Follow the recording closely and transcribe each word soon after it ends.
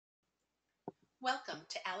Welcome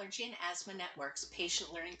to Allergy and Asthma Network's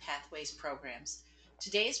Patient Learning Pathways programs.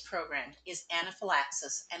 Today's program is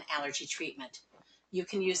Anaphylaxis and Allergy Treatment. You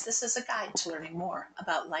can use this as a guide to learning more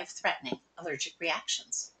about life-threatening allergic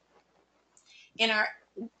reactions. In our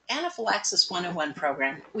Anaphylaxis 101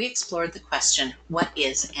 program, we explored the question, what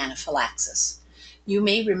is anaphylaxis? You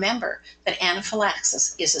may remember that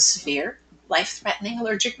anaphylaxis is a severe, life-threatening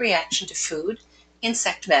allergic reaction to food,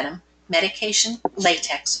 insect venom, medication,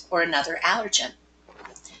 latex, or another allergen.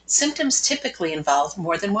 Symptoms typically involve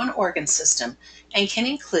more than one organ system and can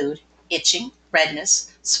include itching,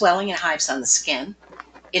 redness, swelling and hives on the skin,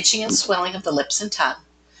 itching and swelling of the lips and tongue,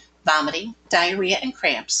 vomiting, diarrhea and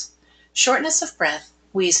cramps, shortness of breath,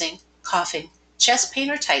 wheezing, coughing, chest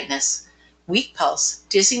pain or tightness, weak pulse,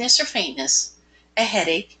 dizziness or faintness, a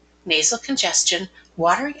headache, nasal congestion,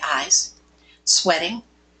 watery eyes, sweating,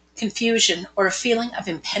 confusion, or a feeling of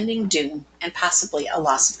impending doom and possibly a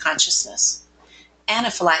loss of consciousness.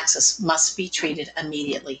 Anaphylaxis must be treated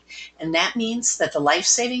immediately, and that means that the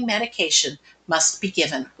life-saving medication must be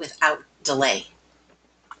given without delay.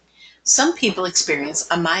 Some people experience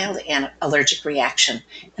a mild allergic reaction,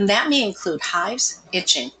 and that may include hives,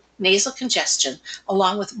 itching, nasal congestion,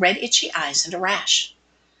 along with red itchy eyes and a rash.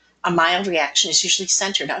 A mild reaction is usually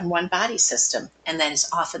centered on one body system, and that is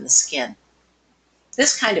often the skin.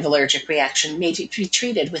 This kind of allergic reaction may be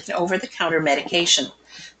treated with an over-the-counter medication.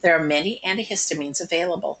 There are many antihistamines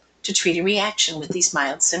available to treat a reaction with these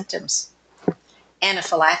mild symptoms.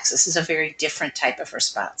 Anaphylaxis is a very different type of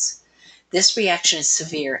response. This reaction is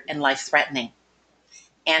severe and life-threatening.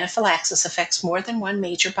 Anaphylaxis affects more than one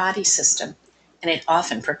major body system, and it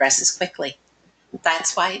often progresses quickly.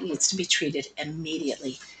 That's why it needs to be treated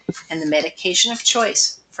immediately, and the medication of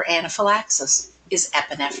choice for anaphylaxis is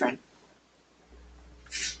epinephrine.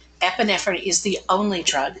 Epinephrine is the only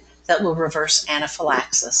drug that will reverse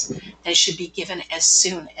anaphylaxis, and it should be given as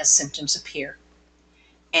soon as symptoms appear.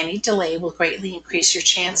 Any delay will greatly increase your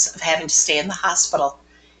chance of having to stay in the hospital,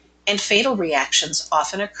 and fatal reactions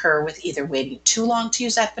often occur with either waiting too long to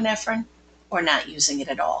use epinephrine or not using it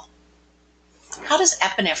at all. How does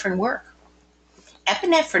epinephrine work?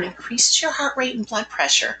 Epinephrine increases your heart rate and blood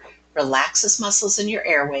pressure, relaxes muscles in your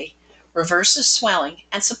airway, reverses swelling,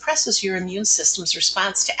 and suppresses your immune system's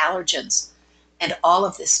response to allergens. And all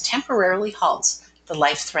of this temporarily halts the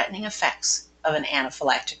life-threatening effects of an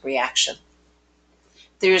anaphylactic reaction.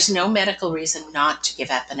 There is no medical reason not to give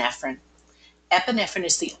epinephrine. Epinephrine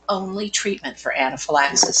is the only treatment for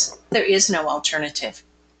anaphylaxis. There is no alternative.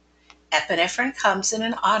 Epinephrine comes in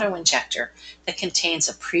an auto-injector that contains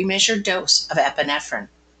a pre-measured dose of epinephrine.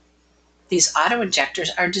 These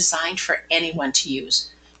auto-injectors are designed for anyone to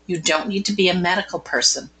use. You don't need to be a medical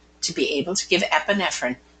person to be able to give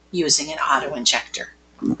epinephrine using an auto-injector.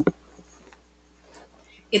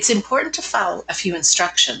 It's important to follow a few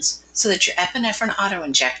instructions so that your epinephrine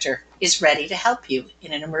auto-injector is ready to help you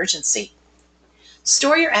in an emergency.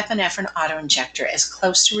 Store your epinephrine auto-injector as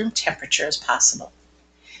close to room temperature as possible.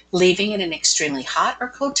 Leaving it in extremely hot or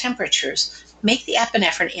cold temperatures make the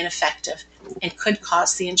epinephrine ineffective and could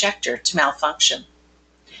cause the injector to malfunction.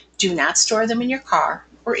 Do not store them in your car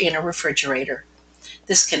or in a refrigerator.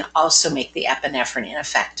 This can also make the epinephrine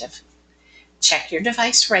ineffective. Check your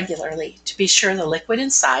device regularly to be sure the liquid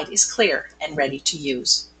inside is clear and ready to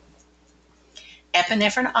use.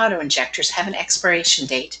 Epinephrine auto-injectors have an expiration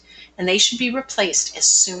date, and they should be replaced as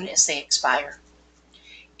soon as they expire.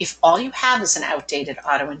 If all you have is an outdated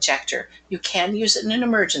auto-injector, you can use it in an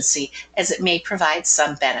emergency as it may provide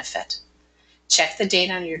some benefit. Check the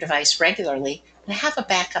date on your device regularly and have a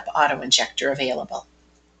backup auto-injector available.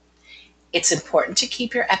 It's important to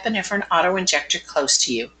keep your epinephrine auto-injector close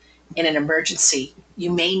to you. In an emergency, you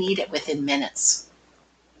may need it within minutes.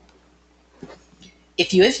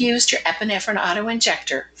 If you have used your epinephrine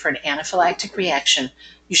auto-injector for an anaphylactic reaction,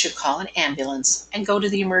 you should call an ambulance and go to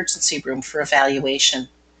the emergency room for evaluation.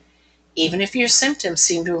 Even if your symptoms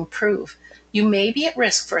seem to improve, you may be at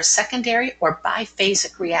risk for a secondary or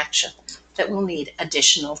biphasic reaction that will need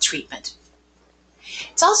additional treatment.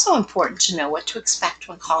 It's also important to know what to expect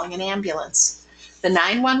when calling an ambulance. The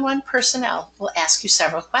 911 personnel will ask you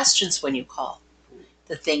several questions when you call.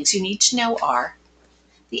 The things you need to know are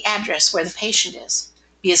the address where the patient is.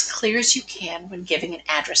 Be as clear as you can when giving an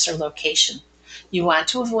address or location. You want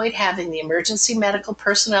to avoid having the emergency medical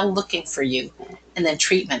personnel looking for you, and then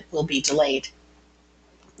treatment will be delayed.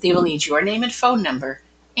 They will need your name and phone number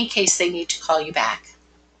in case they need to call you back.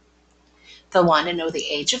 They'll want to know the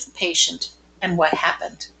age of the patient and what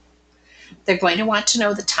happened. They're going to want to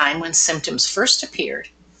know the time when symptoms first appeared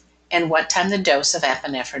and what time the dose of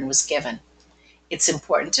epinephrine was given. It's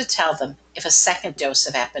important to tell them if a second dose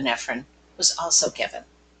of epinephrine was also given.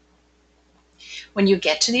 When you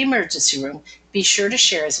get to the emergency room, be sure to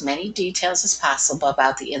share as many details as possible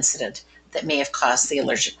about the incident that may have caused the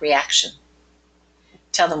allergic reaction.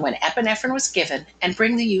 Tell them when epinephrine was given and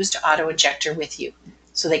bring the used auto-injector with you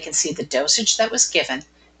so they can see the dosage that was given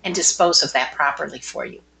and dispose of that properly for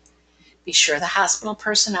you. Be sure the hospital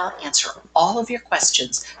personnel answer all of your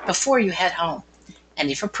questions before you head home, and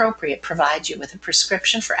if appropriate, provide you with a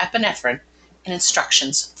prescription for epinephrine and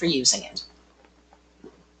instructions for using it.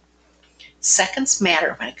 Seconds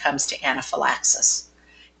matter when it comes to anaphylaxis.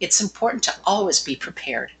 It's important to always be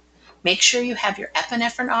prepared. Make sure you have your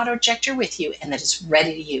epinephrine auto-injector with you and that it's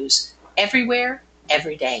ready to use everywhere,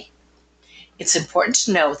 every day. It's important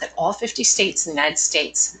to know that all 50 states in the United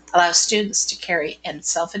States allow students to carry and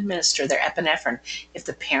self-administer their epinephrine if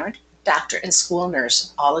the parent, doctor, and school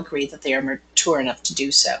nurse all agree that they are mature enough to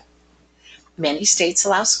do so. Many states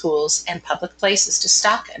allow schools and public places to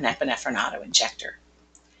stock an epinephrine auto-injector.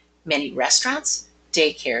 Many restaurants,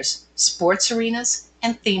 daycares, sports arenas,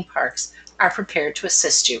 and theme parks are prepared to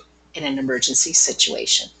assist you in an emergency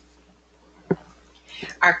situation.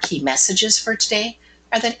 Our key messages for today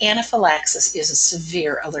are that anaphylaxis is a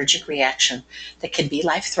severe allergic reaction that can be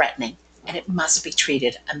life-threatening, and it must be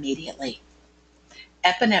treated immediately.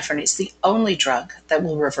 Epinephrine is the only drug that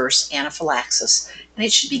will reverse anaphylaxis, and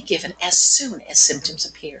it should be given as soon as symptoms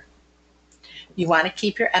appear. You want to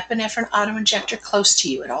keep your epinephrine auto-injector close to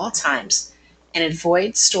you at all times and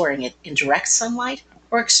avoid storing it in direct sunlight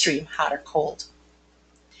or extreme hot or cold.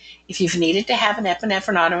 If you've needed to have an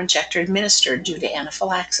epinephrine auto-injector administered due to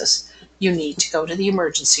anaphylaxis, you need to go to the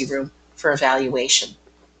emergency room for evaluation.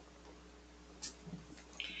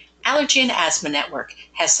 Allergy and Asthma Network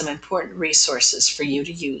has some important resources for you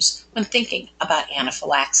to use when thinking about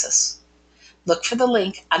anaphylaxis. Look for the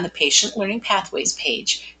link on the Patient Learning Pathways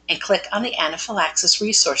page and click on the Anaphylaxis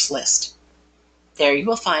resource list. There you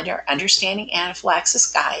will find our Understanding Anaphylaxis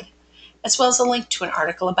guide, as well as a link to an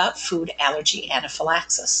article about food allergy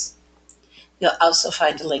anaphylaxis. You'll also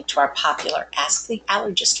find a link to our popular Ask the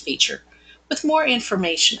Allergist feature with more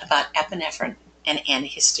information about epinephrine and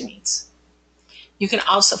antihistamines. You can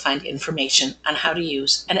also find information on how to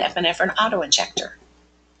use an epinephrine auto-injector.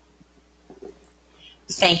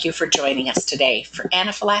 Thank you for joining us today for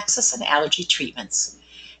anaphylaxis and allergy treatments.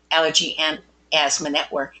 Allergy and Asthma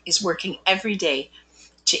Network is working every day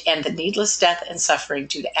to end the needless death and suffering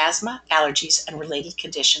due to asthma, allergies, and related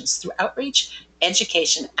conditions through outreach,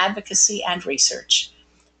 education, advocacy, and research.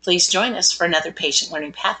 Please join us for another Patient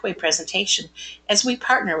Learning Pathway presentation as we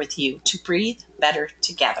partner with you to breathe better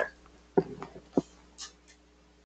together.